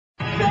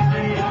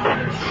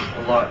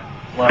lot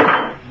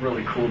of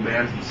really cool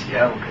bands in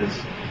Seattle because,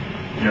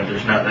 you know,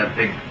 there's not that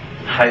big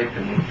hype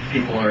and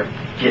people aren't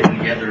getting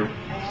together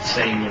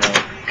saying, you know,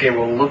 okay,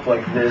 we'll look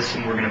like this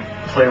and we're going to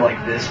play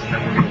like this and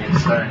then we're going to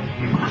get signed.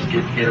 People just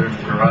get together in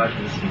the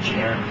garages and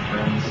jam with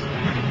friends.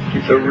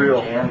 They're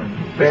real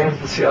bands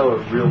in Seattle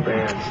are real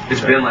bands.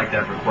 It's been like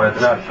that for quite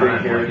some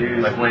time.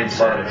 Hairdos, like Layne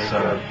said, it's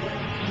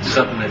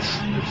something that's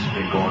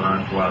been going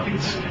on for a while. I think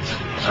it's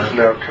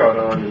now caught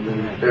on, and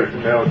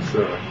then now it's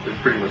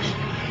pretty much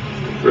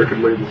record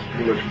labels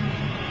pretty much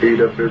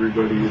ate up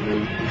everybody, and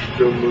then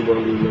still move on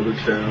to another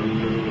town.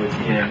 You know, like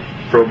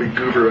yeah. Probably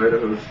Goober,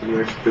 Idaho's the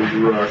next big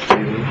rock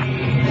scene.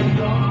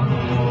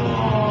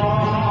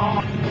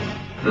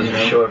 There's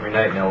a show every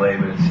night in LA,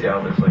 but in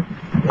Seattle there's like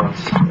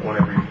one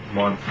every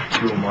month,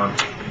 2 a month,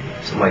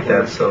 something like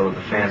that. So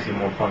the fans get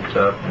more pumped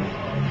up and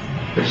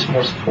they're just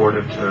more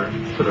supportive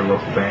to their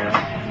local band.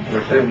 And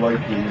if they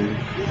like you,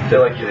 they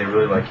like you. They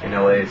really like you. In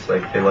LA, it's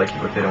like they like you,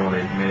 but they don't want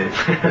to admit it.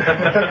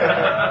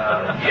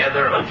 Yeah,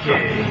 they're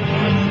okay.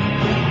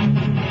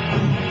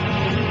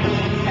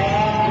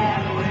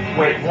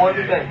 Wait, one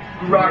thing.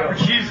 We rock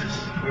for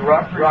Jesus. We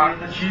rock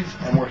for Jesus,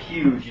 and we're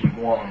huge in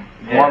Guam.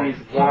 Yeah.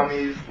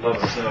 Guamies love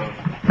us.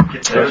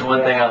 So there's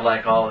one thing I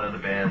like all the other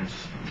bands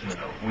to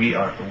know. We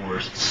are the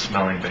worst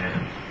smelling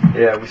band.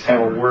 Yeah, we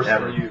smell worse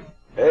than you.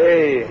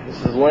 Hey, this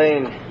is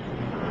Layne.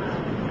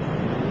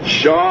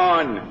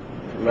 Sean!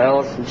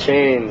 Malice in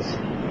Chains.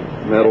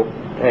 Metal.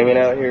 Hanging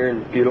out here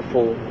in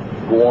beautiful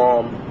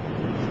Guam.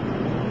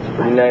 It's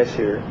pretty nice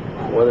here.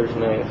 The weather's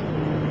nice.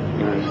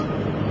 Nice.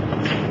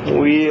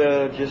 We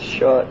just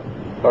shot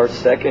our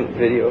second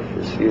video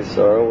for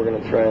CSR. We're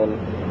going to try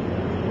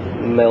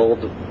and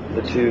meld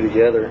the two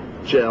together.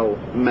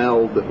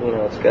 Meld. You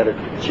know, it's got a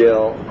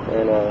gel.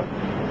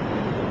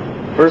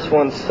 And first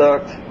one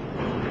sucked.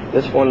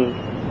 This one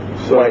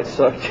might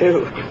suck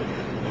too.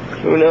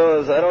 Who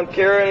knows? I don't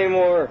care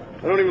anymore.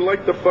 I don't even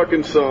like the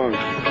fucking song.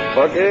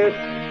 Fuck it.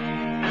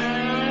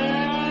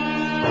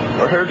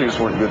 Our hairdos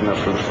weren't good enough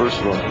for the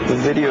first one. The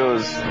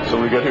videos. So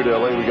we got here to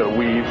LA, we got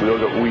weave, we all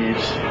got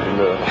weaves,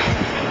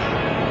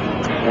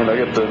 and I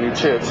got the new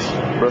tits.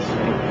 Look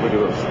at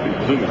those.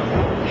 Zoom in.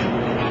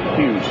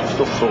 Huge, it's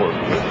still sore.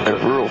 And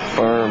real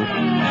firm.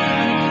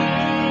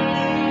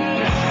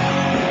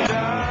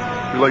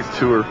 We like to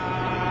tour.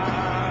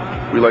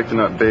 We like to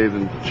not bathe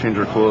and change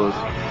our clothes.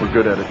 We're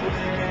good at it.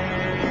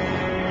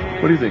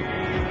 What do you think?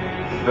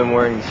 I've been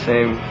wearing the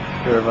same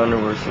pair of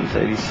underwear since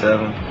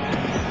 '87.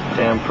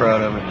 Damn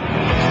proud of it.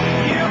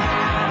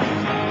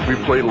 We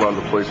played a lot of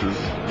the places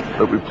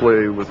that we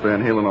play with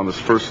Van Halen on this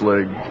first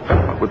leg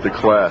with the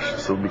Clash,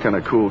 so it'd be kind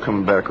of cool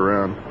coming back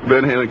around.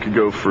 Van Halen could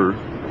go for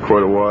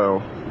quite a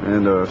while,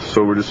 and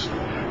so we're just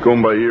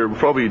going by ear.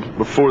 Probably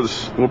before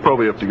this, we'll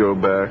probably have to go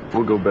back.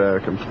 We'll go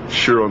back, I'm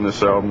sure, on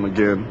this album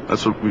again.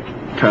 That's what we've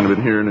kind of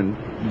been hearing, and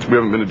we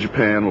haven't been to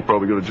Japan. We'll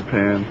probably go to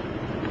Japan,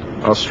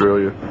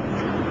 Australia.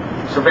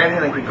 So Van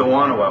Halen could go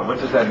on a while. What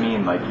does that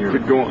mean? Like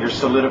you're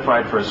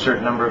solidified for a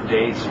certain number of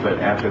dates, but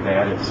after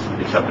that it's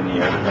up in the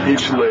air.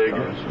 Each leg,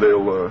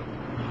 they'll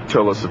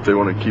tell us if they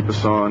want to keep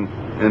us on,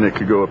 and it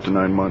could go up to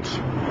 9 months.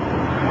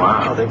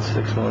 Wow. I think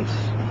 6 months.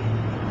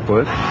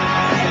 What?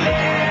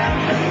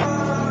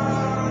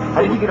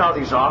 How did you get all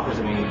these offers?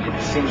 I mean,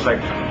 it seems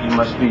like you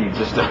must be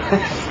just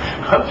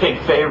a big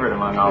favorite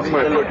among all these.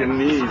 My fucking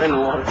knees. Spend a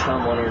lot of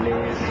time on our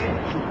knees.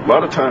 A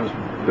lot of times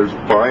there's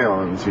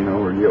buy-ons, you know,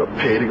 where you gotta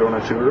pay to go on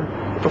a tour.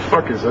 What the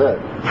fuck is that?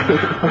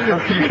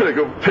 You gotta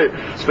go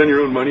spend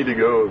your own money to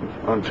go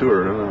on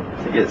tour. I don't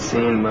know. To get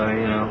seen by,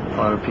 you know, a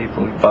lot of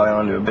people who buy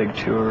onto a big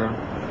tour.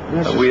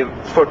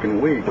 It's fucking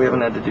weak. We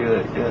haven't had to do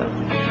that yet.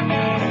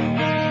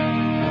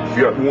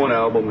 We got one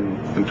album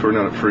and been touring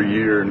on it for a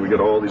year, and we got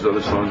all these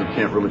other songs we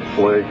can't really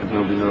play because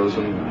nobody knows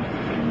them.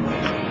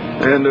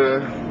 And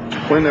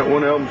playing that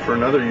one album for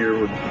another year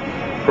would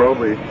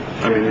probably,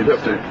 I mean, you'd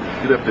have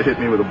to hit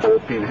me with a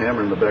ball-peen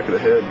hammer in the back of the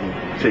head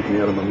and take me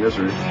out of my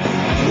misery.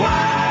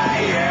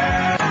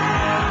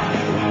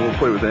 We'll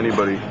play with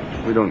anybody.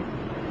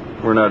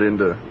 We're not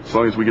into, as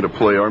long as we get to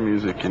play our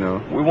music, you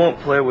know. We won't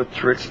play with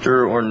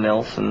Trickster or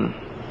Nelson,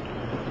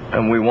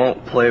 and we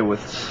won't play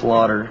with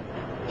Slaughter.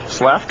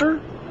 Slafter?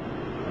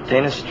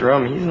 Dana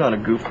Strum, he's not a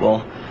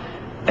goofball.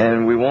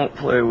 And we won't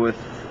play with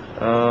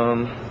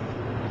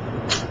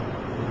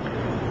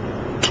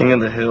King of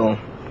the Hill,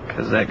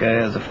 because that guy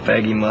has a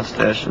faggy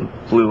mustache and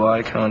blue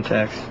eye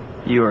contacts.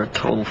 You are a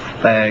total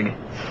fag.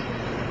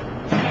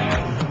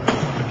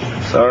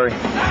 Sorry.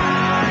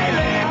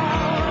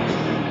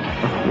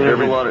 There's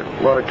a lot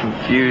of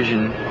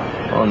confusion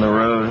on the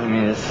road. I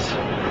mean, it's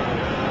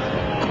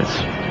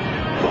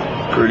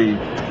pretty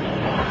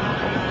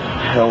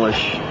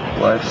hellish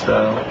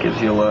lifestyle. It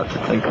gives you a lot to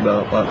think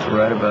about, a lot to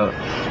write about,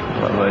 a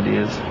lot of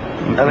ideas.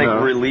 I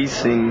think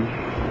releasing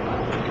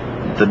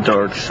the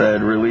dark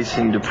side,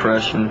 releasing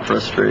depression,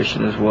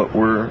 frustration is what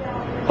we're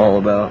all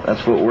about.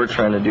 That's what we're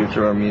trying to do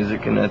through our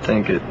music, and I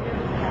think it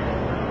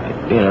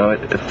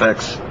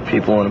affects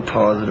people in a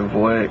positive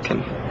way. It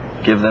can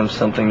give them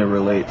something to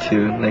relate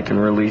to. They can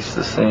release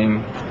the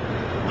same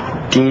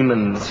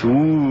Demons.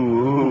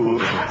 Ooh,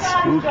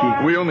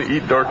 spooky. We only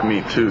eat dark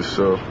meat too,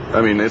 so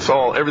I mean, it's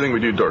everything we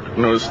do dark.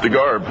 Notice the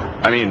garb.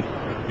 I mean,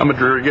 I'm a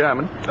dreary guy.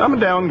 I'm a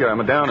down guy. I'm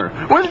a downer.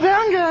 Where the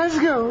down guys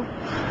go?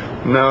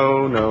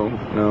 No.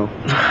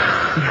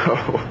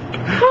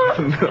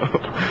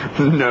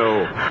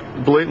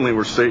 Blatantly,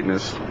 we're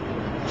Satanists.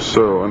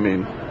 So I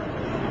mean,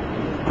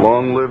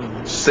 long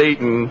live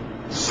Satan.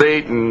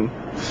 Hey.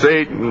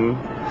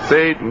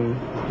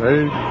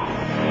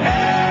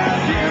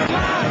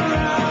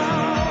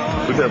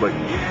 We've had like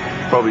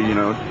probably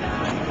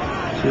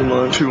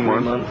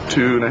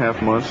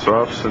 2.5 months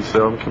off since the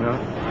album came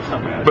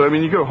out. But I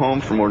mean, you go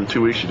home for more than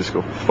 2 weeks, you just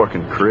go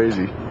fucking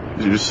crazy.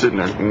 You're just sitting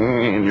there,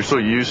 and you're so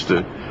used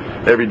to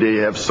every day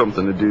you have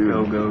something to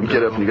do. Go.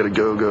 Get up and you gotta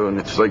go, and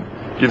it's like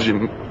gives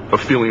you a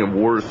feeling of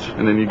worth.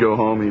 And then you go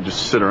home and you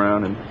just sit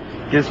around and.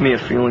 Gives me a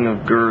feeling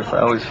of girth.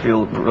 I always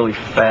feel really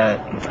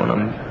fat when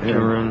I'm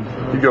touring.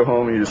 You go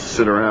home and you just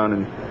sit around,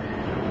 and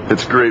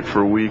it's great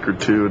for a week or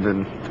two, and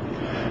then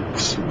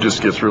it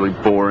just gets really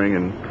boring,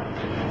 and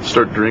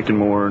start drinking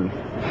more and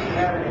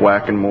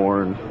whacking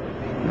more and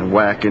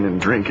whacking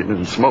and drinking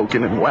and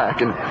smoking and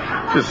whacking.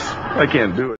 I can't do it.